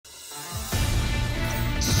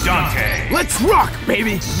Dante. Let's rock,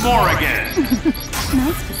 baby! Morrigan.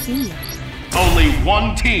 Nice to see you. Only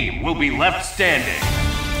one team will be left standing.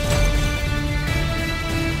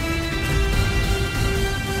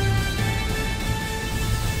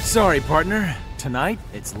 Sorry, partner. Tonight,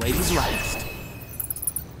 it's ladies last.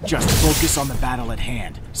 Just focus on the battle at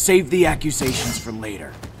hand. Save the accusations for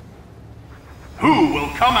later. Who will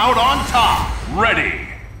come out on top? Ready.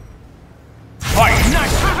 Fight!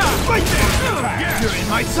 Nice! Right there! You're in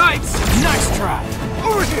my sights! Nice try!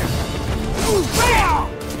 Over here! Through the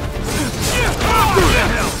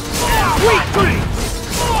hell! Sweet dream!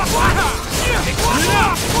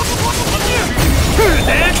 Here it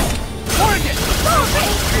is! Morrigan! Move it!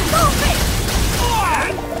 Move it!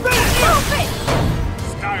 Move it!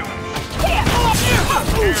 Stylish. Here!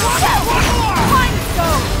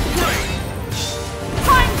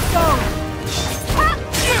 Time stone! Time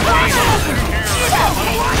stone!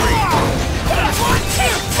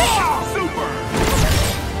 Super.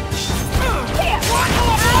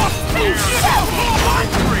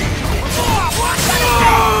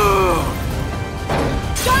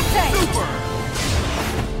 Dante! Super.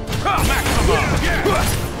 Maximum. Yeah.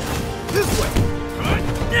 This way!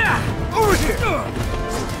 Yeah! Over here!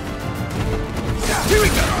 Here we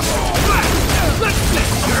go! Let's get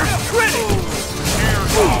her ready! Air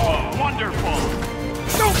combo. Wonderful.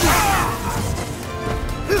 Don't be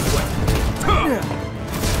this way!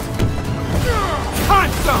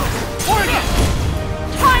 Time stone! Morrigan!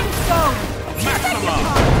 Time stone! Maximum.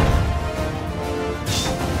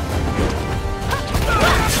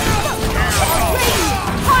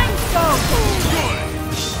 Time stone!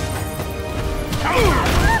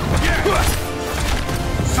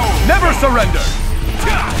 So Never surrender!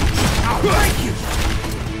 I'll break you!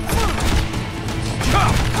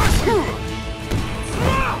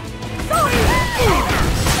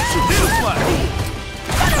 This way!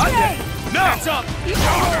 That's up!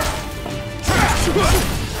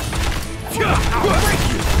 I'll break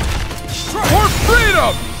you! For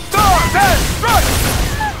freedom! Stars and stripes!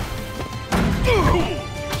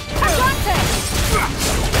 Dante!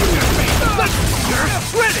 Let's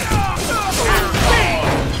get ready!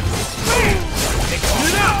 Mixing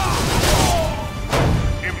it up!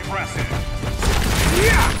 impressive.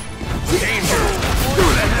 Yeah! Danger.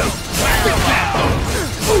 Through the hell!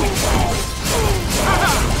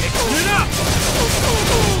 Mixing it up!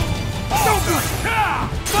 Don't be!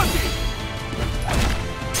 Bucky!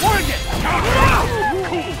 Morrigan!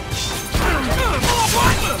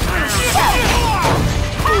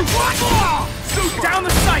 Down the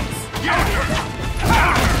sights!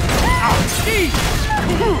 Steve!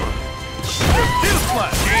 This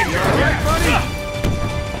way! Right, buddy?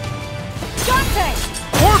 Dante!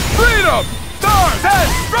 For freedom! Stars and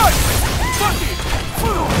stripes! Bucky!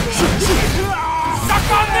 Suck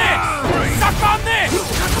on this! Suck on this!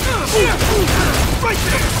 Right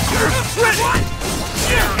there! Ready!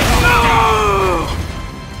 No!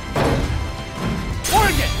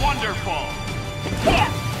 Morrigan! Wonderful. Here!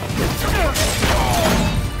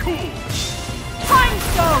 Cool. Time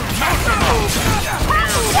stone!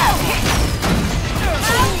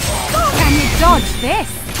 Can you dodge this?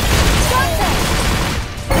 Dante!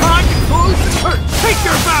 Time to close the curtain! Take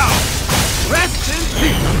your bow! Rest in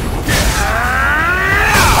peace!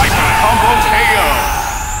 Hyper combo KO.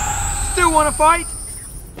 Still wanna fight?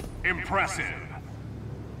 Impressive.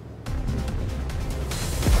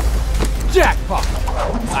 Jackpot!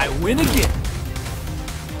 I win again!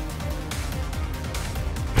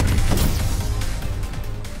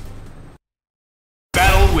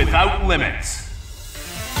 Battle without limits.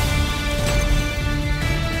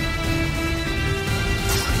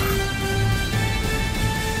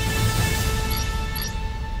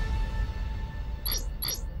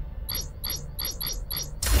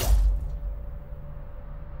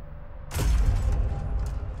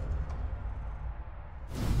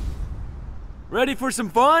 Ready for some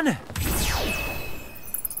fun?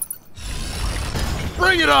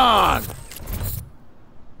 Bring it on!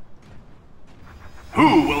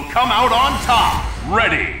 Who will come out on top?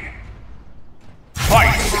 Ready.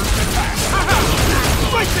 Fight.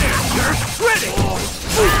 Right there, sir! Ready!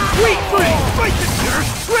 Sweet free! Right there, sir!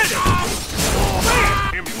 Ready!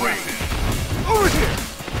 Impressive. Over here!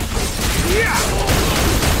 Yeah!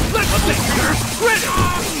 Let's see, sir! Ready!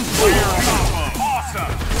 Air combo.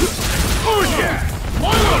 Awesome. Over here!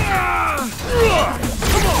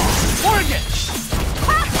 Come on! Morrigan!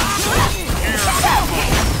 Air combo.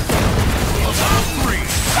 Three.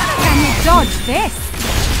 Can you dodge this?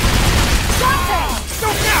 Dante!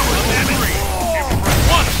 Don't now, damn it! Three.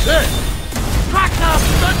 What's this? Crack the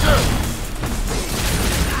center!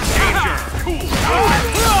 Danger. Cool.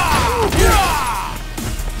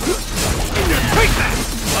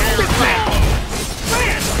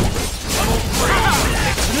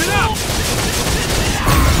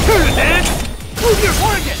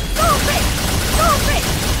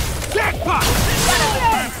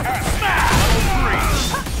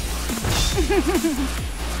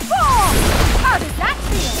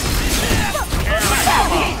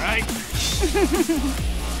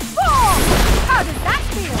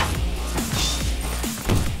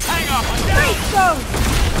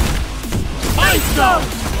 Zone!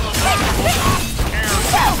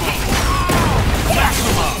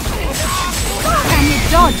 Can you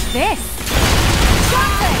dodge this?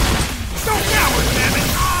 Dante! Don't cower, damn it!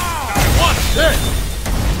 What's this?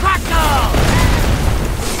 Crackdown!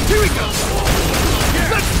 Here we go!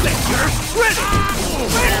 Let's get yours ready!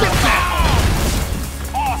 Let's get that!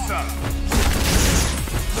 Awesome!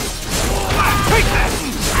 Take that!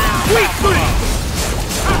 Sweet booty!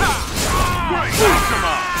 Great!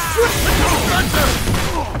 Maxima!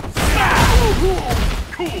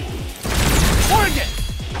 Cool! Morrigan!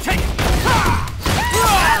 Take it!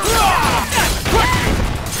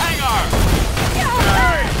 Hang on!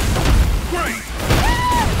 Great!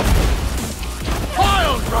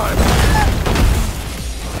 Pile driver!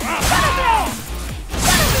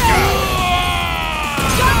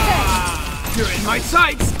 You're in my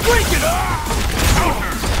sights! Break it up!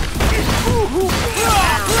 Counter!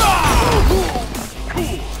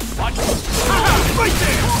 Cool! Watch! Right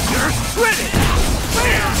there! You're ready!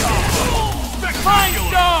 Mind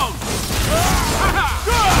Stone!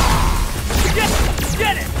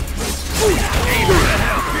 Get it!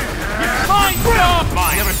 Mind Stone!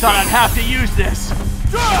 Never thought I'd have to use this.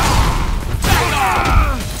 Take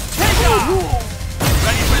off!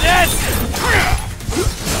 Ready for this?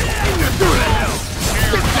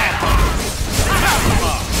 Get that!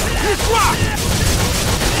 Rock!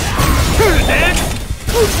 Turn it, Dan!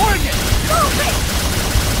 Morrigan!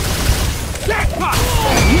 Jackpot!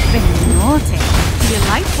 You've been naughty. Do you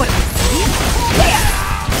like what you see?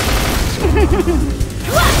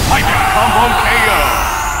 Hyper Combo KO!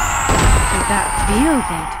 Did that feel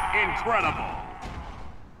good? Incredible!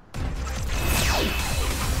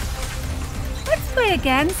 Let's play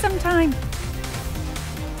again sometime.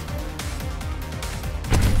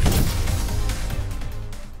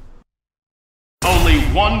 Only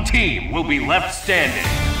one team will be left standing.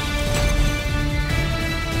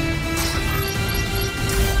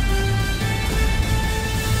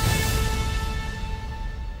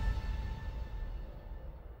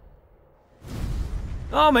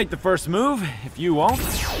 I'll make the first move, if you won't.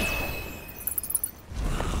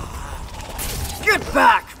 Get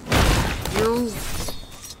back! You...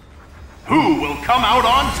 Who will come out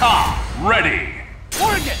on top? Ready!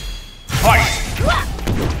 Morrigan! Fight!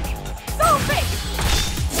 So big!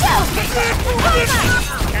 So big!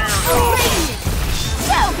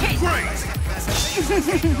 So big! Great!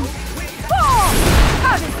 Oh!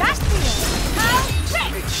 How does that feel? How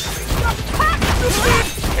big!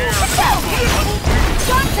 So big!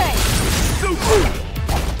 Dante!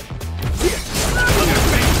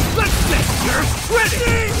 Let's get yours ready!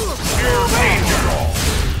 Danger!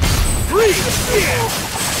 Breathe!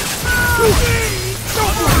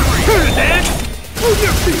 Don't worry! Turn it, Dan! Move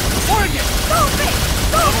your feet! Morrigan! So big!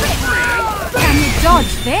 So big! Can you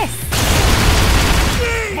dodge this?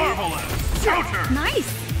 Marvelous! Counter! Nice!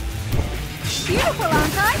 Beautiful,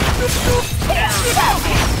 aren't I?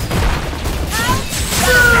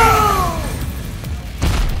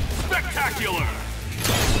 Spectacular!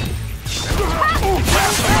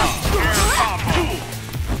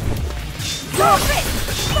 So big!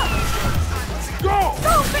 Go!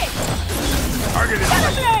 So big! Target is...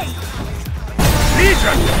 Blade!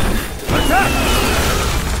 Legion! Attack!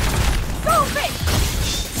 So big!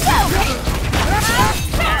 So big!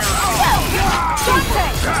 Dante!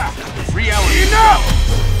 Reality! Enough!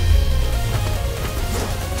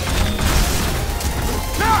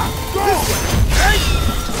 Now! Go! Hey!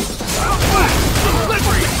 Let's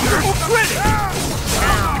get yours ready!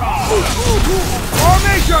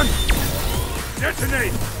 Formation!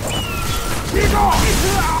 Detonate! Keep on!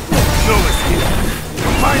 No escape!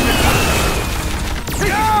 Combine the time!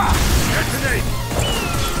 Detonate!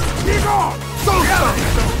 Keep on! So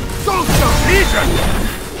Legion!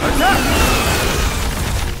 Attack!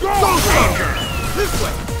 Go! Danger! This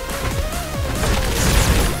way!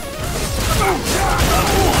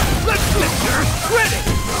 Let's get yours ready!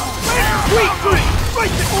 Sweet green! Right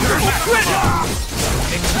to yours ready!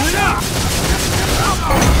 Mix it up!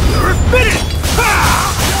 You're fitted!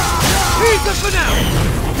 Here's the finale!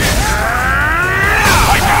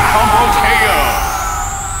 Hyper Combo KO!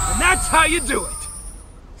 And that's how you do it!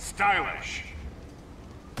 Stylish!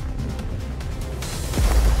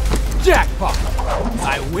 Jackpot!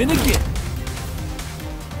 I win again.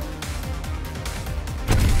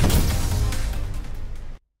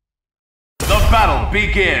 The battle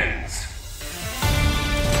begins!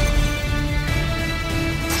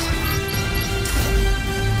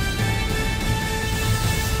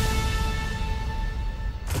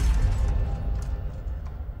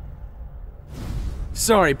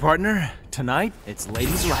 Sorry, partner. Tonight, it's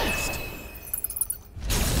ladies last.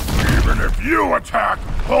 Even If you attack,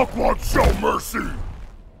 Hulk won't show mercy!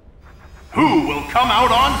 Who will come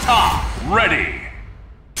out on top? Ready!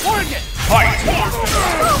 Morrigan! Fight!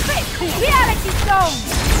 Stupid! Reality Stone!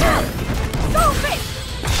 Stupid!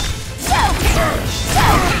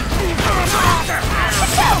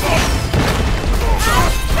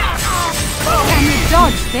 Can you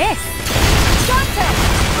dodge this? Dante!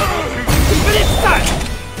 Infinite style!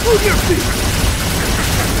 Move your feet!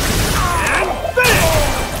 And finish!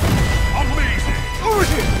 Amazing! Over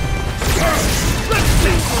here! Let's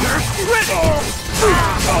see! You're ready!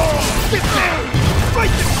 Get there!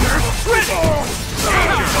 Right there! You're ready!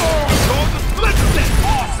 Let's see!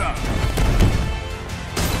 Awesome!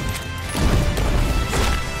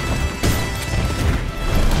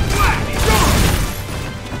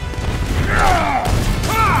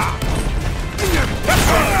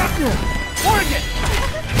 Morrigan!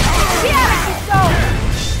 Reality Stone!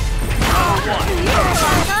 Reality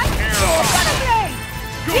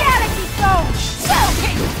Stone!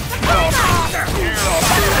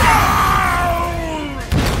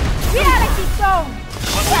 Reality Stone!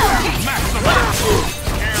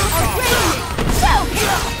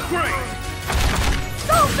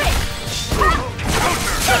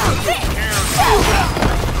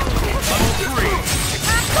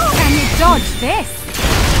 Can you dodge this?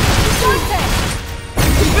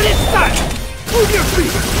 Infinite style! Move your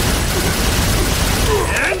feet!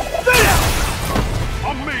 And finish!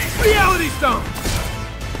 Amazing! Reality Stone!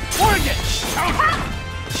 Morrigan! Counter!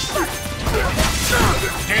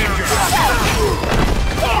 Danger!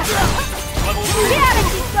 Level 3!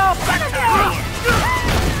 Reality Stone! Spectacular!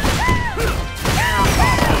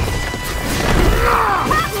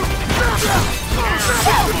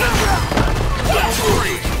 Level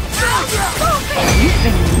 3! You've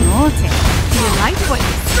been naughty. Do you like what you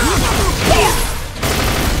see?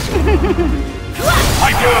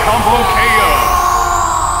 Hyper Combo KO!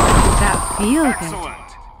 That feel good. Excellent!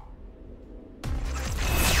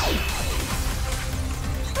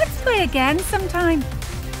 Let's play again sometime.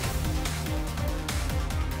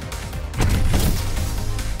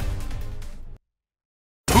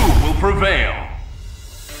 Who will prevail?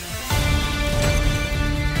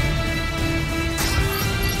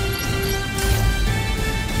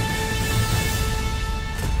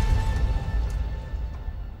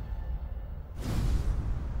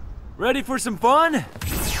 Ready for some fun?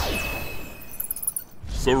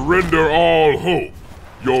 Surrender all hope.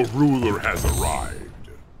 Your ruler has arrived.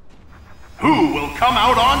 Who will come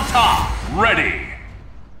out on top? Ready!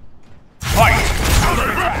 Fight!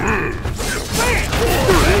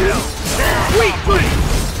 Sweet dream!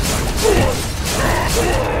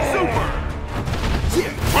 Super!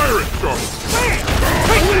 Pirate Shark!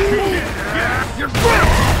 You're good!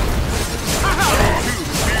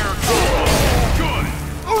 Good!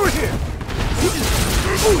 Over here!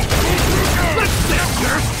 Let's see!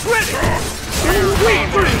 You're ready! Sweet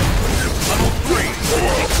dream! Level 3!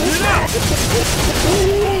 It out!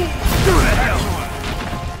 Do the hell!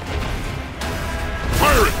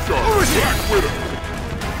 Pirate Shark! Over here! Black Widow!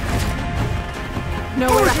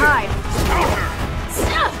 Nowhere to hide. Counter!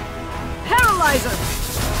 Paralyzer!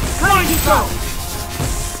 Mighty Throw!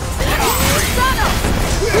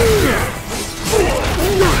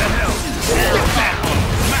 Do the hell! Get down!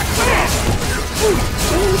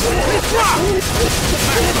 Let's rock!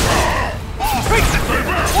 Face it!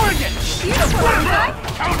 Morrigan! Beautiful, right?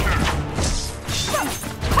 Counter!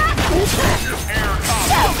 Air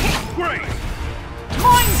combo! Great!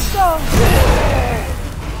 Mind Stone!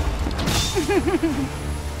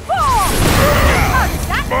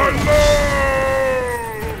 My lord!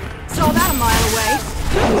 Saw that a mile away.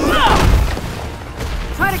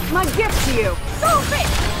 Try to my gift to you. Stupid!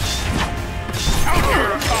 Counter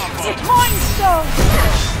combo! Mind Stone!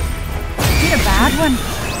 Get a bad one.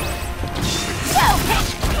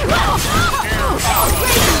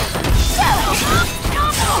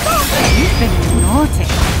 You've been naughty.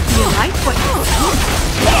 Do you like what you see?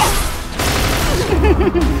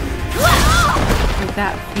 Did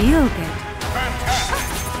that feel good?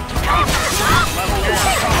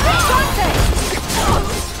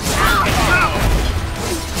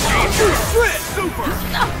 Shred! Super!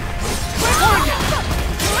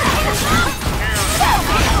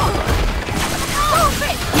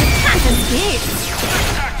 Can't escape.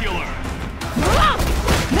 Spectacular!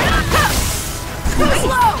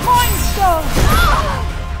 Slow! Mind Stone!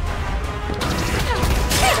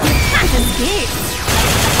 Can't escape.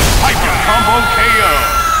 Hyper Combo KO!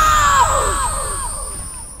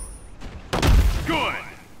 Good!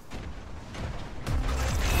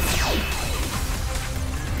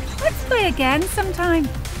 Let's play again sometime.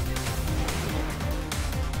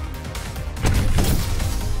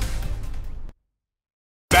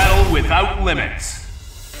 without limits.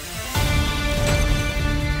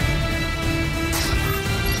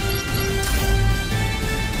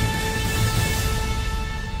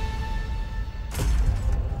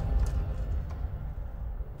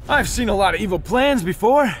 I've seen a lot of evil plans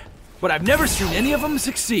before, but I've never seen any of them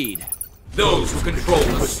succeed. Those who control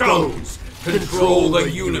the stones control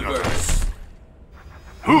the universe.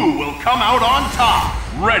 Who will come out on top?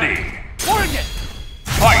 Ready. Morrigan!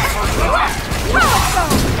 Fight!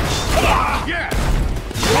 Yes!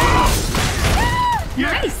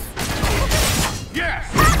 Nice! Yes!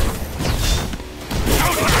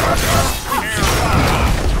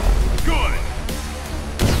 Good!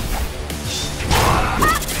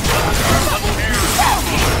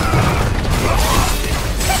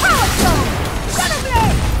 Awesome!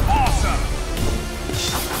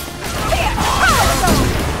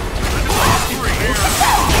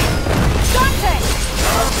 Dante!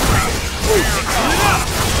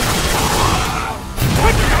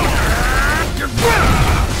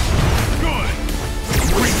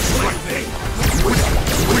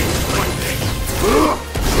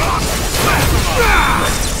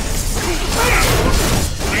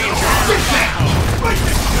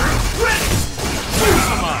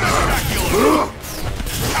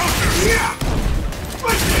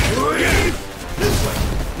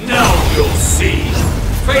 Now you'll see.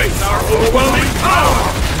 Face our overwhelming power.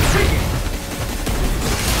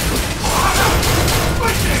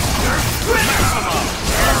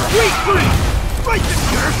 Sweet green! Right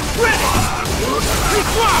there! Ready! Sweet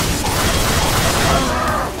rock!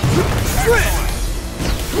 Shred!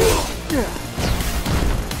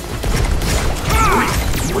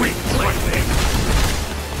 Weak lightning.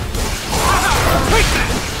 Take that!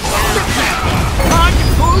 Time to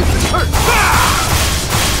close the curtain!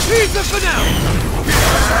 Here's the finale!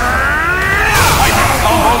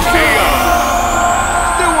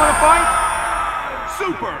 Still wanna fight?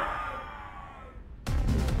 Super!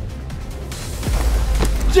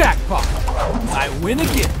 Jackpot! I win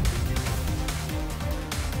again!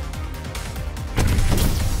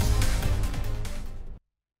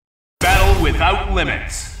 Battle without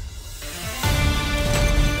limits.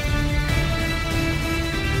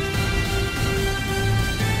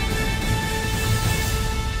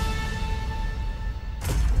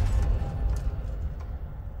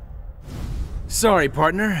 Sorry,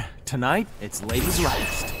 partner. Tonight, it's ladies'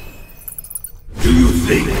 last. Do you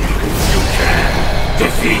think you can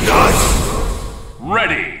defeat us?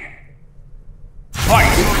 Ready.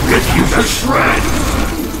 Fight! Rip you to shreds!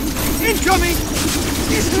 Incoming!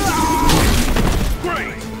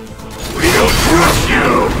 Great! We don't trust you!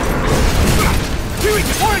 Here we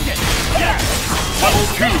go! Morrigan! Level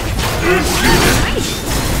 2.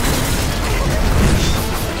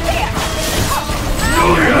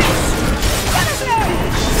 Glorious!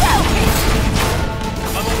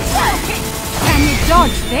 Can you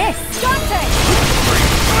dodge this? Dante!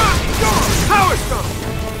 Power Stone!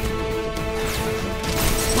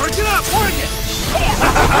 Mark it up, Morrigan!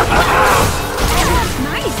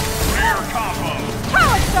 Nice! Air combo.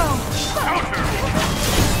 Power Stone! Counter.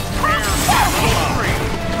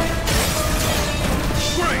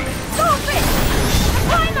 Great. Solve it!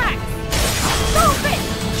 Climax! Solve it!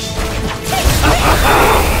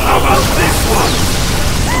 How about this one?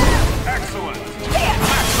 Excellent.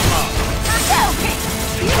 Maximum!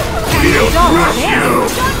 We don't trust you!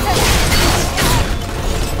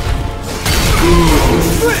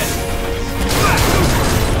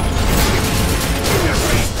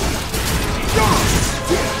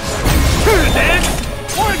 Here it is!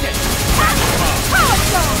 Morrigan! Power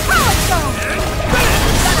Stone! Power Stone!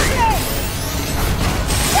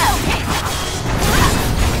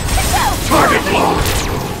 Target locked!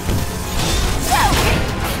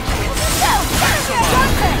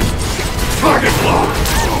 Target locked!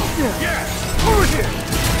 Over here!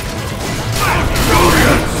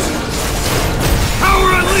 Glorious! Power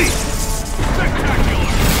unleashed! Spectacular.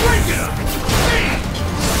 Break it up!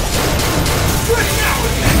 Good now!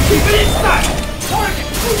 Keep it inside! Morrigan!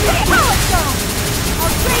 Power Stone!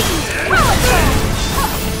 Already! Power Stone!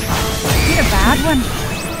 Did a bad one.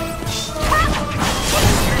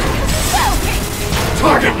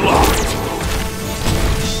 Target locked!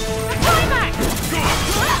 Climax!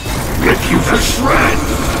 Rip you to shreds!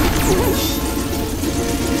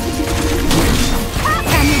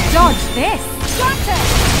 Can you dodge this? Dante!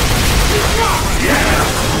 Yeah!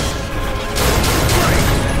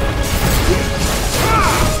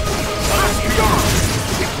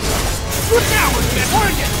 Good now with me,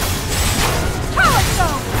 Morrigan! Power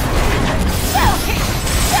Stone!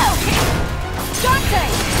 Dante!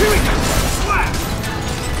 Here we go! Slap!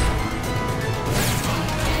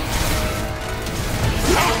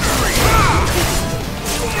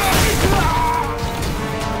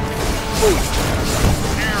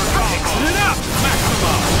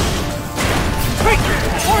 Quick!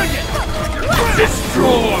 Morrigan!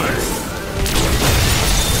 Destroy!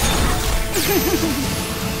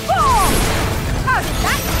 Boom! How did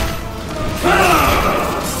that?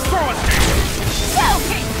 Shell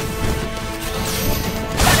kick!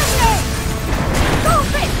 Gunnerblade! Go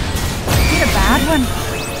fit! Did a bad one.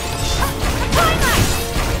 Climax!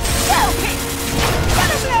 Shell kick!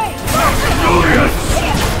 Gunnerblade! Go fit! Glorious!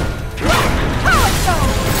 Power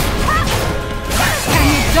stone! Can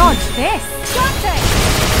you dodge this? Dante!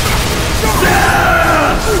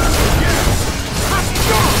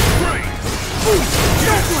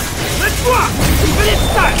 Let's rock! Infinite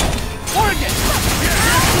style! Morrigan!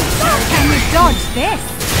 Can you dodge this?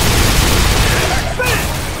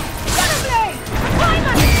 Gunnerblade!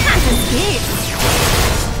 Climax! You can't escape!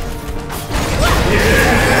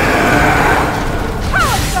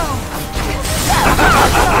 Power stone!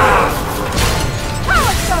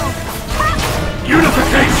 Power stone!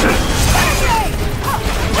 Unification! Gunnerblade!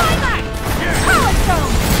 Climax! Power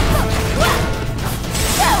stone!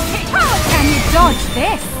 Can you dodge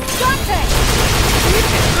this? Dante!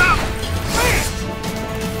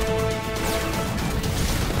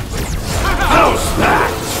 House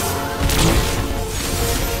that!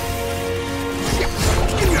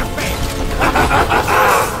 In your face!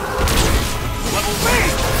 Level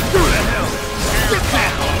base! Through the hill! Get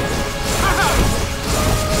that!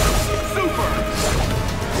 Super!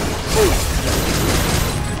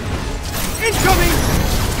 Incoming!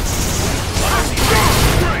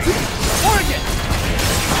 Morrigan!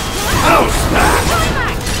 House that!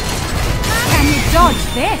 Climax! Can you dodge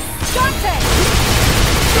this? Dante!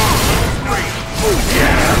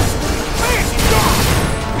 Yeah!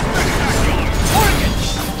 Morrigan!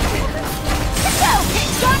 Shell kick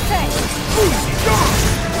Dante!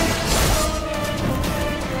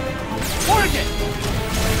 Morrigan!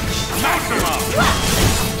 Maximum!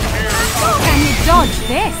 Can you dodge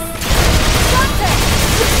this? Dante!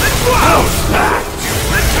 House that!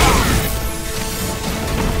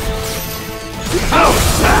 House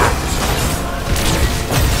that!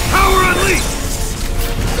 Power unleashed!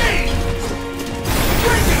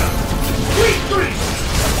 Bring it up! Sweet drink!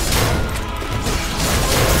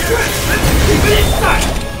 Keep it inside!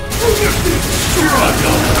 Move your feet!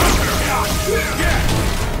 Struggle!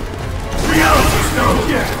 Reality stone!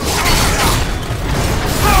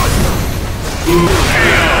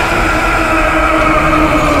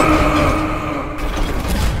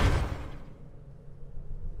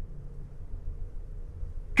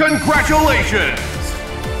 Congratulations!